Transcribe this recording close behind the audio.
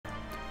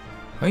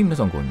はい、皆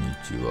さんこんに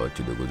ちは、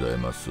ちでござい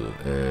ます。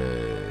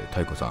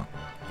太閤さん、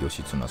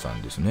義綱さ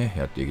んですね、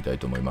やっていきたい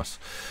と思いま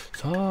す。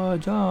さあ、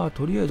じゃあ、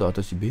とりあえず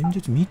私、弁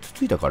術3つ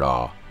ついたか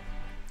ら、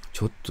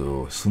ちょっ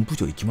と駿府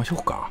城行きましょ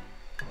うか。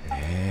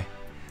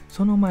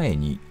その前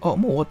に、もう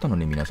終わったの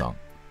ね、皆さん。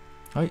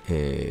はい、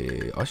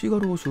足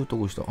軽を習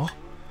得した。こ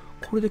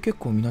れで結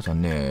構皆さ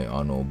んね、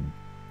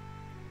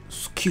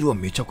スキルは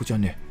めちゃくちゃ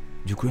ね、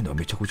熟練度は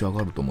めちゃくちゃ上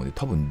がると思うんで、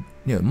多分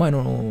ね、前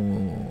の、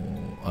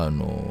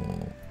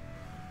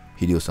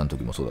秀吉さんの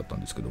時もそうだったん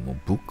ですけども、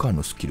部下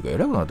のスキルが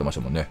偉くなってまし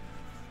たもんね。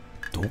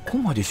どこ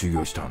まで修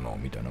行したの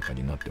みたいな感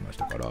じになってまし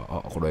たから、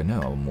これね、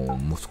も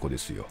う息子で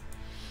すよ。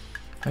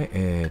はい、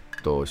指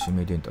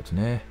名伝達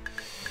ね。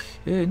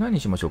何に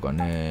しましょうか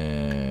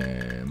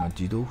ね。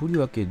自動振り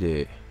分け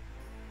で、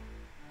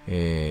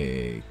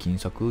金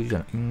策じゃ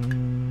ない、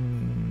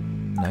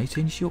内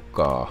政にしよう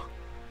か。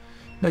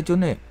一応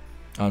ね、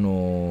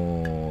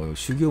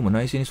修行も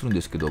内政にするん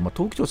ですけど、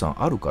東期長さん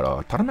あるから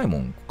足らないも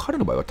ん、彼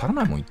の場合は足ら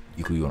ないもん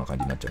行くような感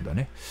じになっちゃうんだ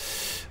ね。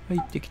はい、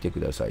行ってきてく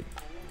ださい。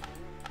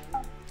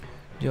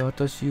じゃあ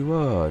私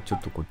はちょ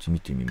っとこっち見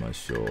てみま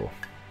しょう。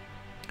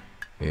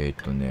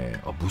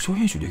部署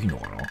編集できるの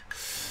かな。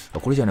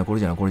これじゃない、これ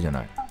じゃない、これじゃ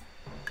ない。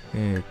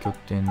拠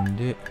点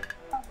で、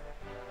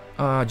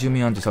住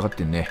民安定下がっ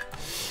てんね。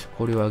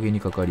これを上げ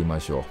にかかりま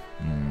しょ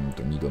う。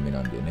2度目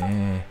なんで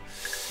ね。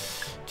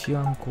治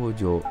安向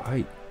上、は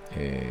い。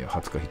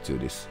20日必要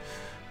です。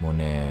もう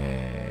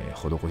ね、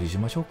施しし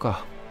ましょう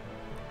か。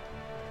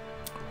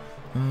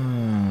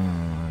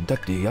だっ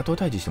て野党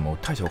退治しても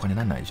大したお金に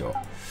ならないでしょ。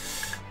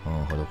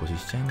施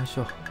ししちゃいまし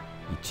ょう。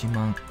1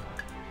万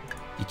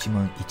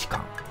1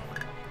貫。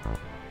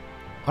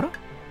あら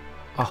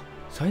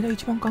最大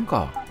1万貫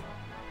か。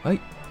は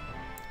い。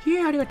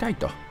ありがたい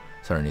と。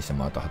さらにして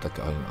もまた畑、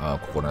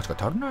心なしか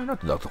足りないなっ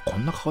て、だとこ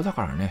んな顔だ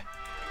からね。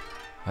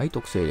はい、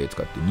特性例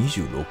使って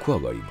26上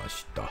がりま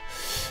した。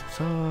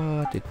さ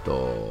ーて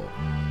と、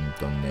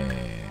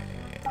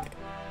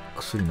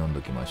薬飲ん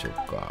どきましょう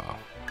か。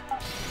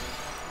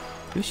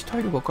よし、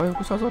体力が回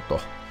復したぞと。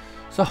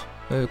さあ、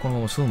この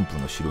まま駿府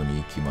の城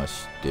に行きま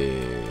して、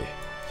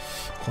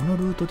この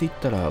ルートで行っ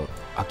たら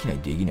飽きない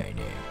できない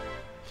ね。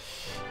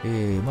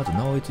まず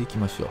直江津行き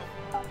ましょ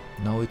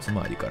う。直江津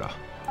周りから。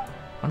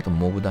あなた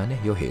モブだね、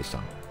与兵さ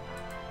ん。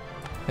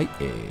はい、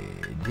で、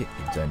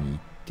座に行っ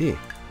て、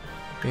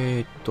コイ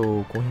ン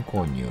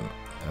購入、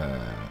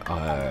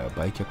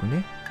売却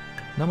ね。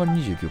生で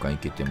29巻い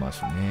けてま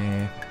す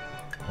ね。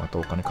また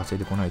お金稼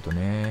いでこないと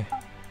ね。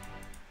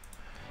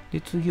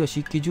で、次は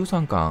漆器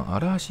13巻。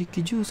漆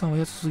器13は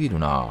安すぎる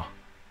な。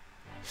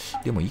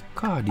でも、いっ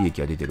か、利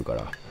益が出てるか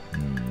ら。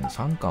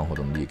3巻ほ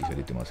どの利益しか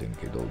出てません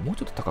けど、もう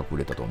ちょっと高く売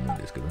れたと思うん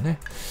ですけどね。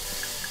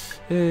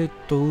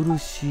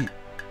漆。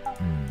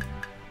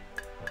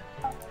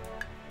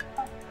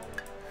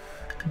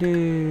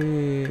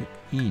で、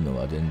いいの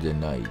は全然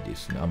ないで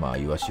すね。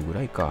イワシぐ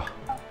らいか。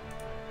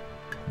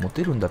持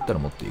てるんだったら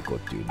持っていこうっ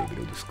ていうレベ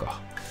ルですか。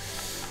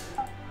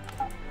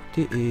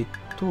で、一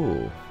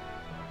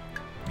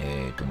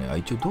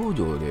応道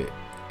場で、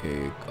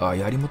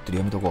槍持ってる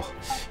やめとこ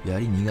う。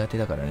槍苦手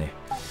だからね。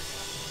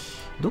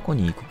どこ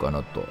に行くか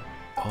なと。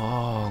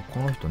こ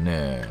の人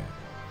ね、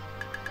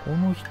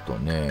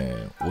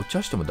お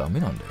茶してもダメ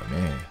なんだよ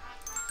ね。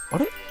あ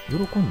れ喜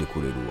んで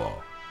くれるわ。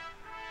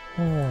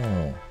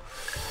も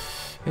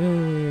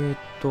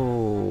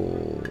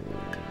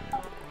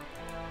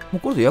う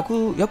これで役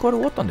割終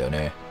わったんだよ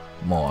ね。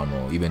も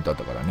うイベントあっ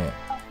たからね。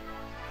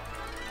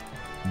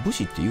武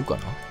士って言うか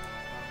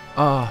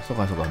な。そう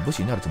か、武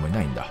士になるつもり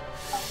ないんだ。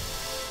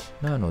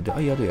なので、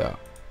宿や。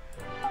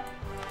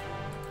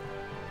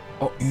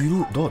い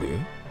る。誰？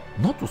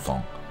ナトさ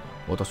ん。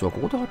私は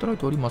ここで働い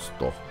ております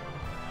と。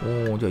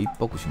じゃあ一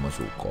泊しま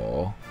しょうか。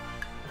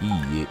い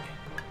いえ。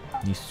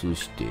日数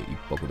して一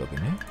泊だけ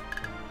ね。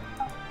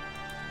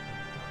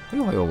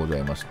おはようござ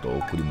いますと。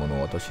贈り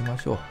物を渡しま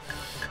しょう。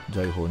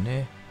財宝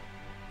ね。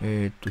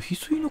翡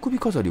翠の首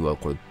飾りは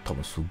これ多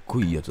分すっ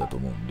ごいいいやつだと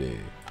思うんで。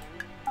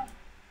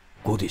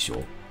5でしょ。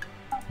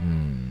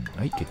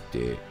はい、決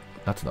定。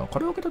夏のこ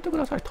れを受け取ってく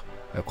ださいと。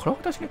これを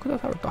私にくだ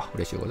さると。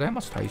嬉しいございま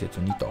す。大切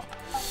にと。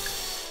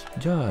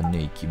じゃあ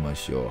ね、行きま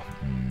しょう。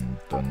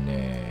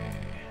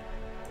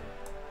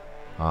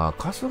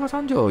春日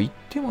三条行っ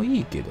ても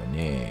いいけど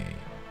ね。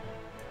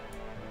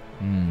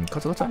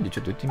春日三条ち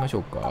ょっと行ってみましょ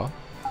うか。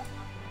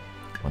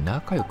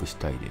仲良くし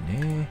たいで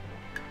ね。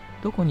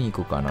どこに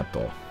行こうかなと。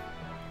ど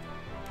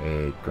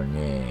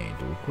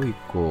こ行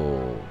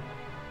こ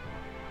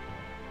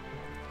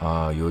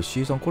う。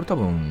吉井さん、これ多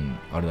分、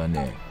あれだ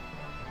ね。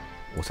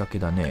お酒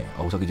だね。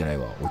お酒じゃない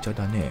わ。お茶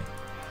だね。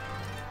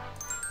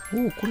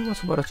これは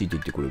素晴らしいって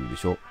言ってくれるで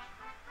しょ。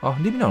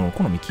で、みんなの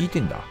好み聞いて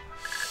んだ。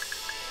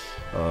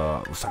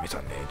宇佐美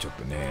さんね、ちょっ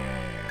とね。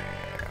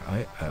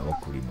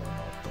贈り物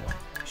と。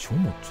書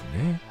物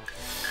ね。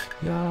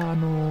いや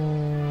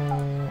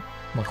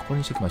ここ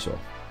にしておきましょ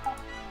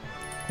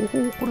う。こ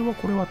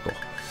れはと。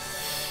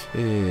引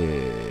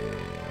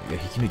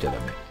き抜いちゃダ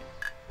メ。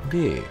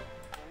で、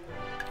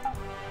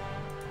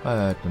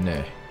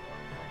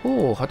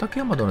おお、畠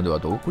山殿では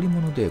と贈り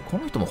物で、こ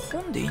の人も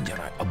本でいいんじゃ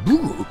ない？あ、武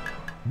具？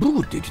武具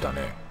って言ってた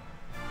ね。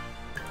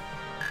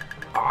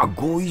あ、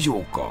5以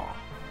上か。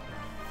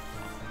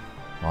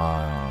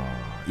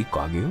1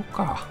個あげよう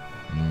か。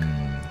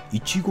い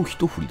ちご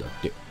一振りだっ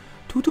て。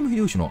豊臣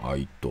秀吉の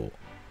愛と、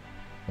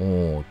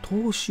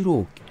東四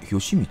郎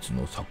義満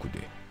の作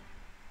で。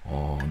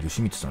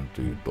義満さん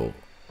というと、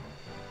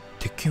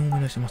鉄拳を思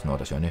い出してますね、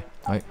私はね。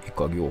はい、1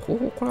個あげよう。ほ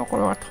う、これはこ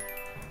れはと。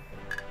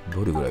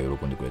どれぐらい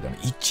喜んでくれたの？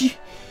 1？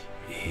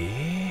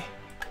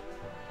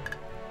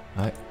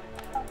 はい。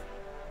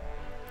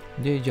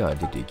で、じゃあ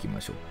出ていきま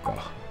しょう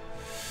か。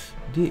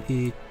で、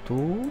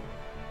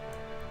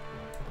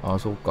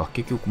そうか。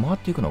結局回っ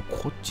ていくのは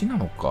こっちな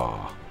の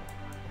か。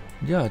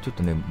じゃあちょっ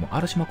とね、もう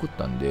荒らしまくっ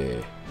たん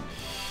で、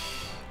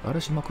荒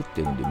らしまくっ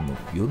てるんで、もう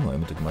夜のはや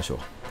めときましょう。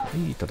は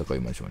い、戦い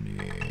ましょう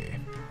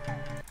ね。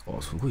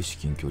すごい至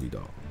近距離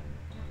だ。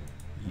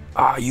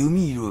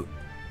弓いる。も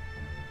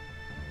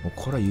う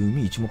これは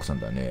弓一目散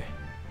だね。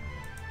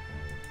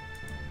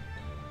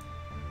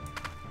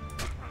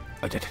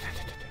痛い。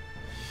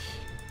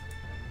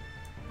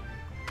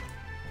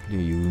で、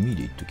弓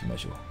でいっときま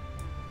しょ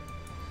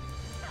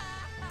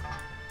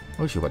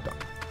う。よし、よかった。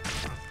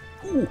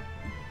おお、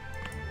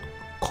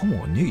カ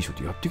モがネギショっ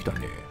てやってきた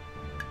ね。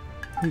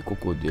はい、こ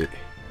こで、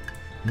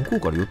向こう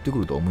から寄ってく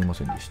るとは思いま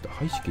せんでした。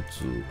はい、止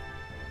血。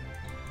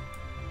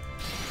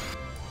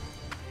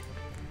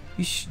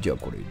よし、じゃあ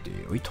これで、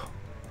おいと。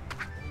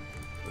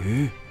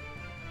避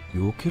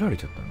けられ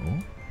ちゃったの？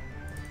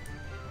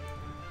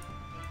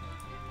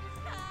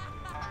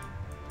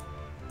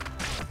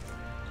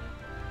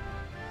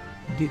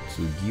で、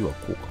次は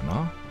こうか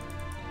な。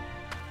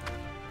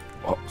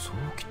そう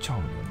来ちゃう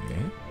のね。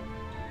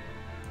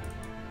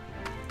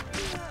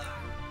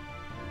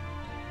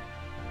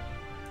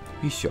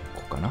よいしょ、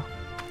こうかな。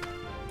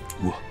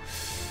うわ、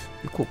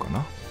で、こうか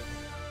な。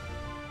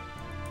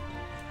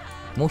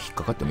もう引っ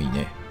かかってもいい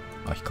ね。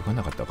引っかかん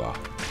なかったか。は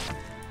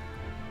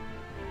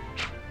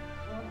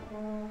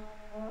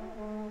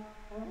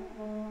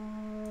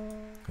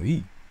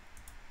い。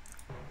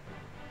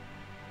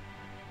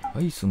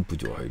はい、駿府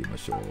城入りま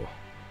しょう。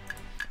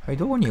はい、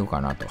どこに行こう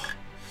かなと。も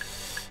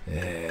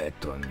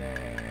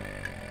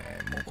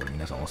うこれ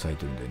皆さん押さえ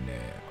てるんでね。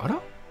あら？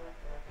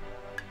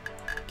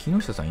木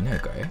下さんいない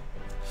かい？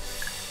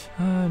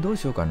どう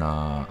しようか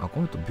な。こ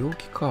の人病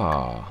気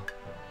か。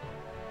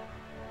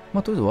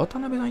とりあえず渡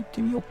辺さん行っ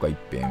てみようか、いっ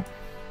ぺん。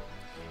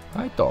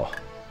はいと。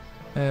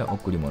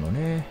贈り物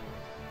ね。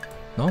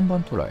何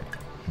番トライ？は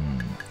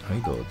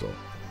い、どうぞ。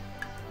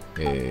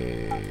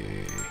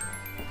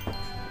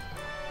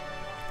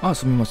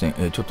すみません。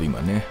ちょっと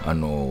今ね、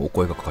お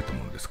声がかかった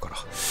ものですから。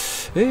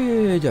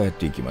じゃあやっ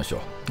ていきまし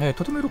ょう。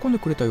とても喜んで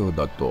くれたよう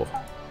だと。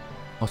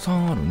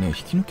3あるね。引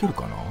き抜ける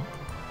かな？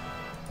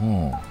で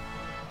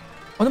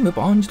もやっ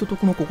ぱ暗示と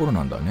徳の心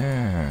なんだ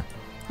ね。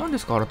何で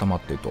すか、改ま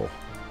ってと。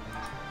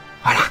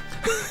あ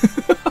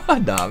ら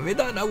ダメ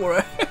だな、こ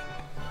れ。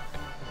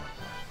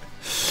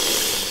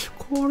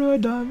これは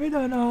ダメ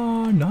だ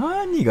な。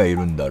何がい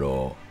るんだ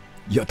ろ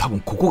う。いや、多分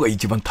ここが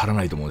一番足ら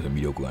ないと思うんですよ、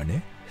魅力が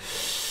ね。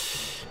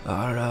佐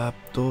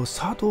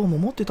藤も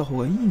持ってた方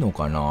がいいの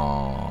かな。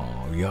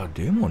いや、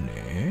でも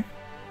ね。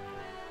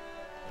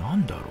な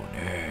んだろう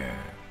ね。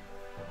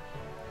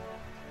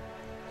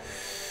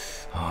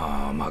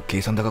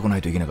計算高くな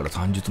いといけないから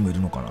算術もいる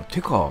のかな。て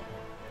か、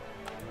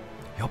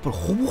やっぱり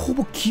ほぼほ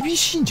ぼ厳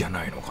しいんじゃ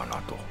ないのか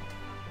な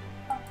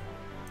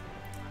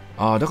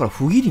と。だから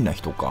不義理な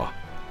人か。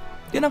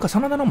で、なんか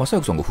真田の正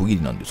幸さんが不義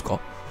理なんですか？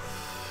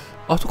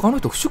そっか、あの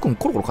人、主君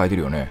コロコロ変えて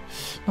るよね。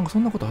なんかそ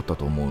んなことあった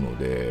と思うの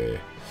で、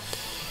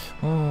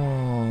ち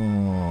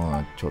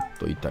ょっ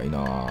と痛いな。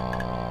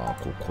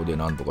ここで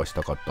なんとかし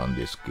たかったん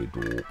ですけ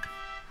ど。ちょ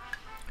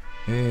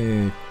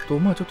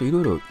っといろ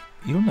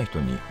んな人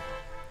に、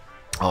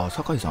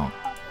酒井さん。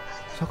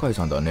酒井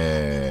さんだ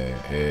ね。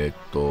ちょっ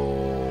と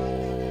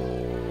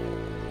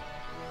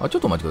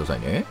お待ちくださ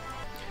いね。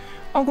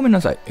ごめん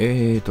なさい。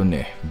じ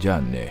ゃ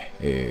あね、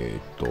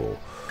とり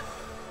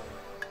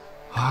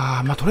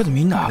あえず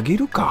みんなあげ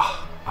る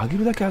か。あげ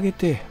るだけあげ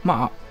て、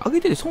あげ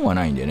てて損は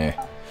ないんでね。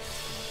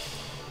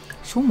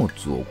書物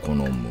を好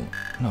む。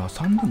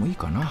3でもいい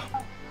かな。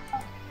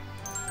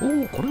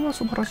これは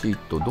素晴らしい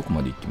と、どこ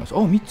まで行きます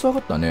？3つ上が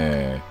った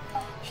ね。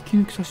引き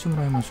抜きさせても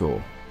らいましょ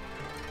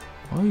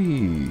う。は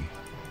い。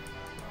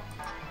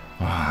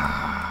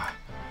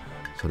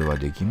それは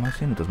できま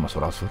せんと。そ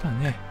りゃそうだ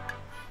ね。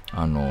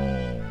あ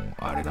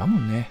れだも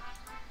んね。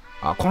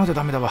この人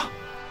ダメだわ。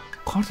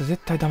この人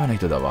絶対ダメな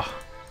人だわ。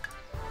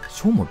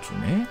書物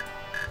ね。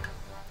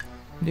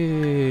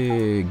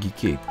で、義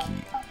経記。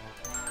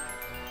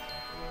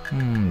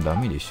ダ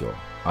メでしょ。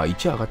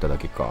1上がっただ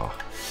けか。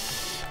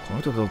こ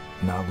の人と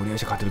殴り合い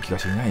して勝てる気が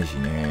しないし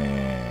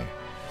ね。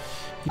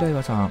平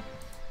岩さん。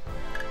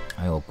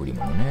はい、贈り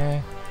物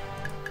ね。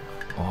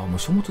もう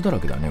書物だら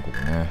けだね、ここ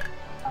ね。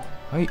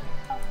はい。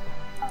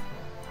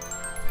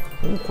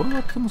これ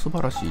はとても素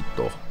晴らしい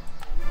と。引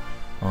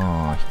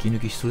き抜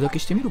きするだけ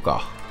してみる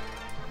か。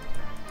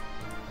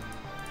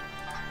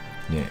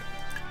ねえ。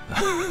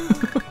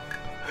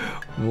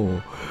も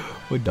う、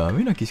これダ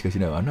メな気しかし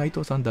ないわ。内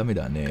藤さんダメ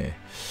だね。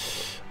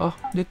あ、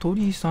で、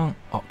鳥居さん。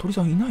あ、鳥居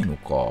さんいないの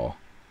か。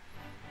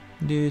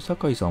で、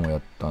酒井さんはや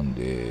ったん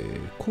で、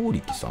光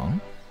力さ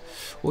ん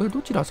おや、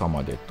どちら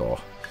様でと。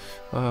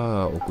あ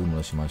あ、送り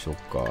物しましょう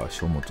か。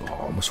書物。あ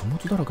あ、もう書物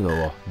だらけだ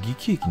わ。義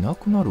気液な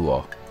くなる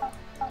わ。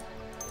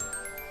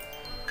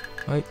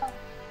はい。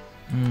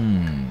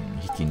引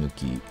き抜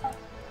き。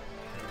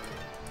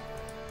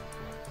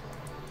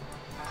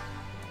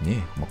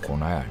ね、まあ、粉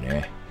や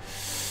ね。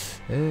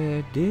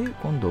で、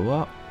今度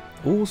は、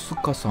大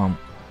須賀さん。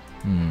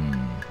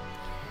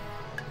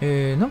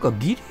なんか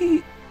義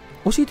理、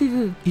教えて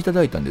いた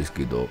だいたんです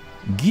けど、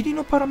義理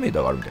のパラメータ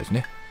ーがあるみたいです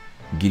ね。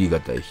義理が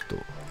たい人。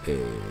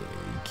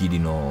義理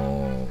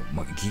の、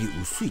まあ、義理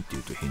薄いって言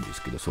うと変で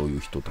すけど、そういう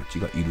人たち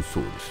がいるそ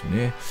うです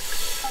ね。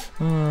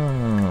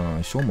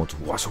書物、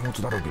うわ、書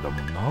物だらけだ。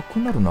もうなく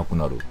なるなく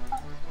なる。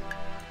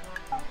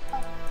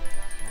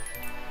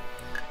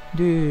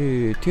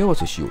で、手合わ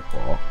せしようか。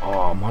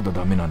ああ、まだ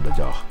ダメなんだ、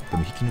じゃあ。で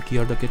も引き抜き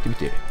やるだけやってみ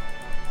て。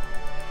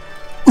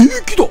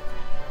来た。お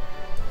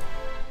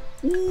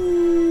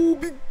ー、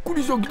びっく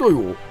りした、来た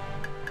よ。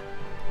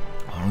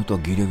あの人は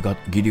義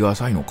理が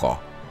浅いのか。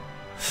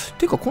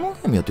てか、このゲ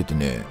ームやってて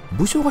ね、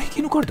武将が引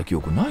き抜かれた記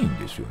憶ないん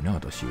ですよね、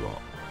私は。ど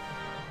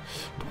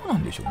うな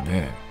んでしょう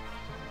ね。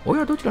お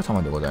や、どちら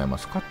様でございま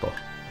すかと。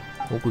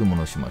贈り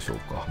物しましょう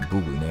か。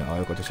ブグね。ああ、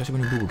よかった。久しぶ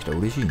りにブグ来たら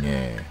嬉しい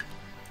ね。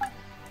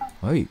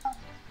はい。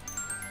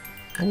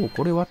おお、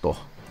これはと。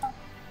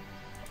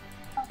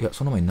いや、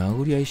その前に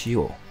殴り合いし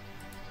よ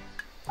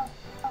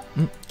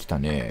う。来た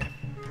ね。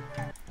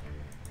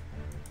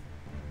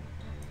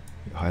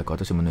早く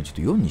私もね、ちょっ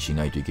と4にし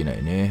ないといけな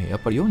いね。やっ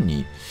ぱり4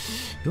に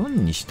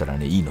したら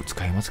ね、いいの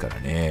使えますから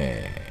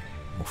ね。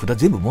もう札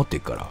全部持ってい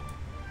くから。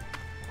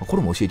こ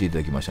れも教えていた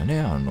だきました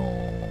ね。なん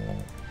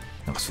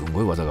かす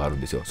ごい技がある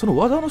んですよ。その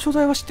技の所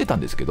在は知ってたん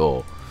ですけ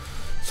ど、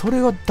そ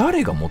れは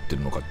誰が持って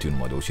るのかっていうの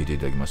まで教えてい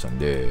ただきましたん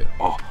で、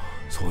あ、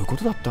そういうこ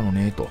とだったの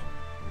ね、と。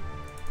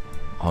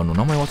名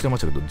前忘れま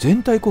したけど、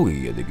全体攻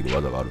撃ができる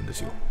技があるんで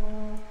すよ。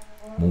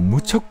もう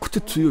むちゃくち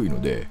ゃ強い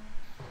ので、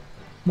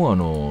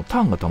もうタ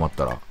ーンが溜まっ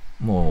たら、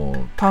もう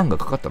ターンが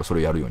かかったらそ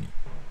れやるように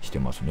して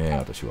ますね、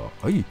私は。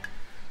はい。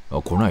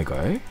あ、来ないか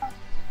い？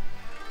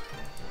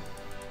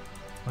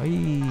は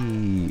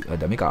い。あ、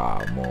ダメ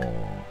か、もう。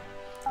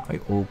は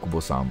い、大久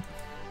保さん。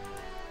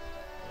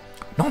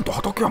なんと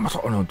畠山さ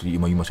ん、なんて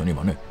今言いましたね、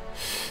今ね。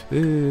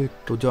じ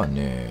ゃあ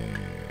ね、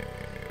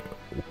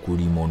贈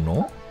り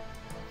物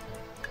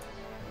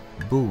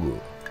ブグ。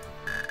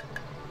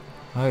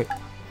はい。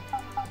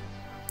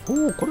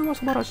おお、これは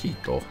素晴らしい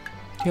と。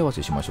手合わ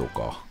せしましょう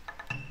か。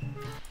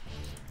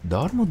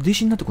誰も弟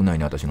子になってくんない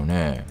ね、私の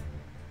ね。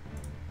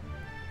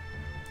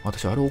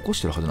私、あれを起こ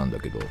してるはずなんだ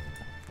けど。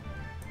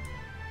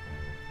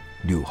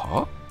流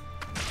派？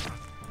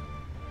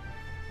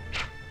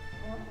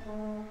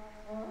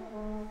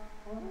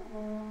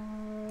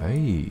は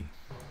い。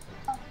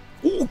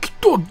おお、来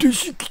た！弟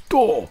子来た！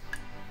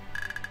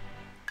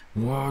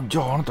うわ、じ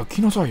ゃああなた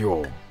来なさい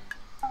よ。ち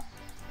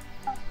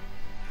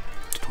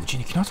ょっとうち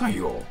に来なさい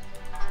よ。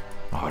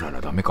あらら、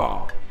ダメ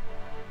か。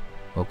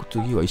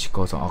次は石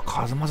川さん。あ、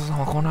風正さん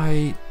は来な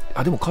い。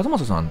あ、でも風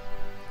正さん、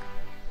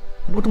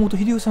もともと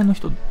秀夫さんの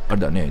人、あ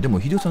れだね。でも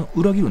秀夫さん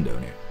裏切るんだよ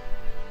ね。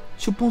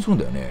出奔するん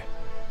だよね。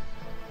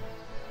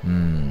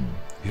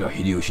いや、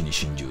秀吉に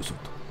心中する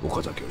と。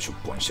岡崎を出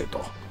奔してと。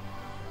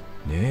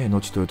ねえ、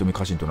後豊臣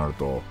家臣となる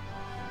と、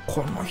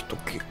この人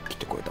来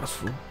てくれたら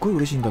すっごい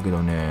嬉しいんだけ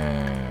ど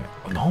ね。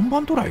何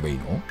番トライがいい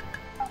の？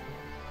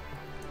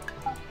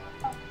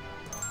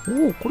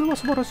おお、これは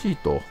素晴らしい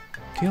と。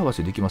手合わ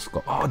せできます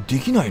か？あ、で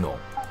きないの。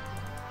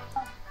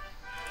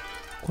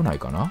来ない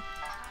かな？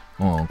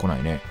来な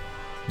いね。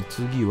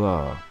次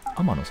は、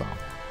天野さん。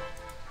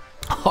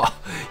は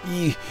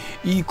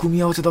いい組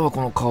み合わせだわ、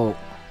この顔。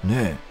ね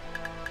え。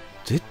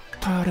絶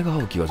対あれが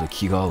合う気がする。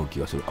気が合う気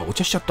がする。あ、お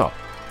茶しちゃった。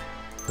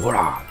ほ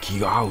ら、気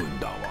が合うん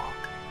だわ。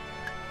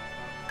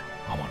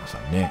天野さ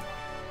んね。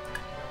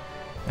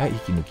はい、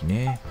息抜き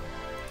ね。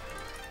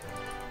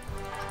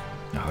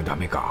あ、ダ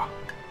メか。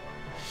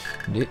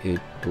で、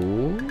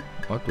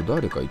あと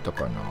誰かいた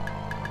かな。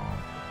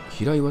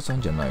平岩さ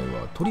んじゃないわ。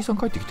鳥さん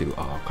帰ってきてる。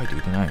あ、帰って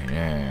きてない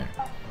ね。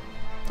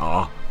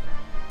あ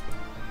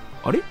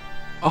れ？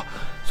あ、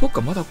そっ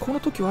か、まだこの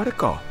時はあれ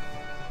か。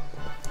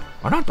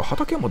あ、なんと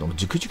畠山でも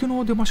じくじく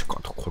の出ました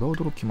かと。これは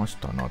驚きまし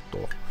たな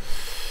と。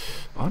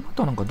あな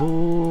たなんか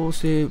どう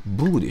せ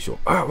ブグでしょ。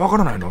わか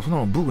らないの？そんな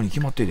のブグに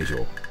決まってるでし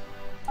ょ。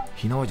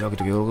ひなわじ開け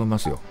とき喜びま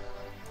すよ。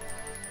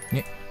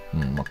ね。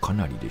まあか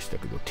なりでした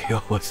けど、手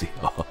合わせ。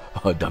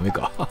ダメ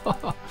か。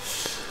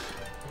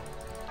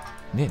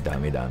ね、ダ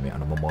メ。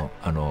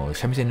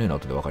三味線のような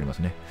音でわかります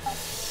ね。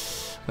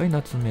はい、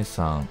夏目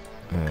さん。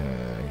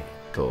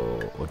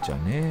お茶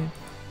ね。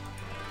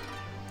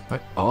は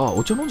い、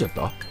お茶飲んじゃっ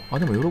た？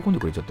でも喜んで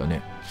くれちゃった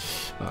ね。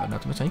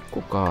夏目さん1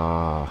個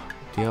か。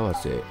手合わ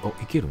せ。い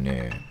ける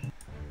ね。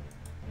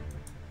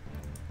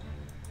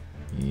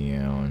い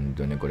や、ほん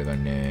とね、これが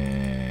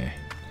ね。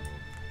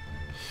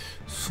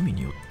隅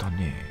に寄った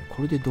ね。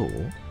これでどう？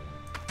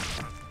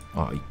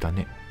あ、いった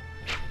ね。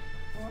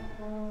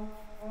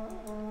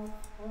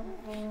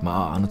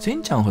まあ、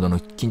千ちゃんほどの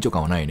緊張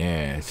感はない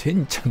ね。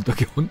千ちゃんの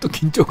時、ほんと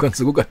緊張感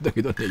すごかった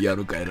けどね、や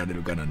るかやられ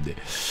るかなんで。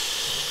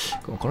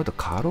この人、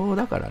過労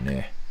だから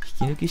ね、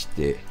引き抜きし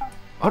て、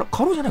あら、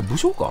過労じゃない、武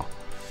将か。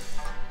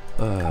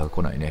ああ、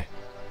来ないね。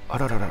あ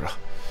らららら。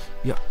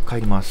いや、帰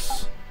りま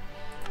す。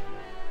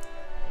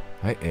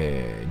はい、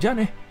じゃあ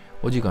ね、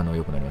お時間の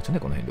良くなりましたね。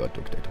この辺で終わって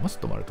おきたいと思います。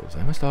どうもありがとうご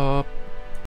ざいました。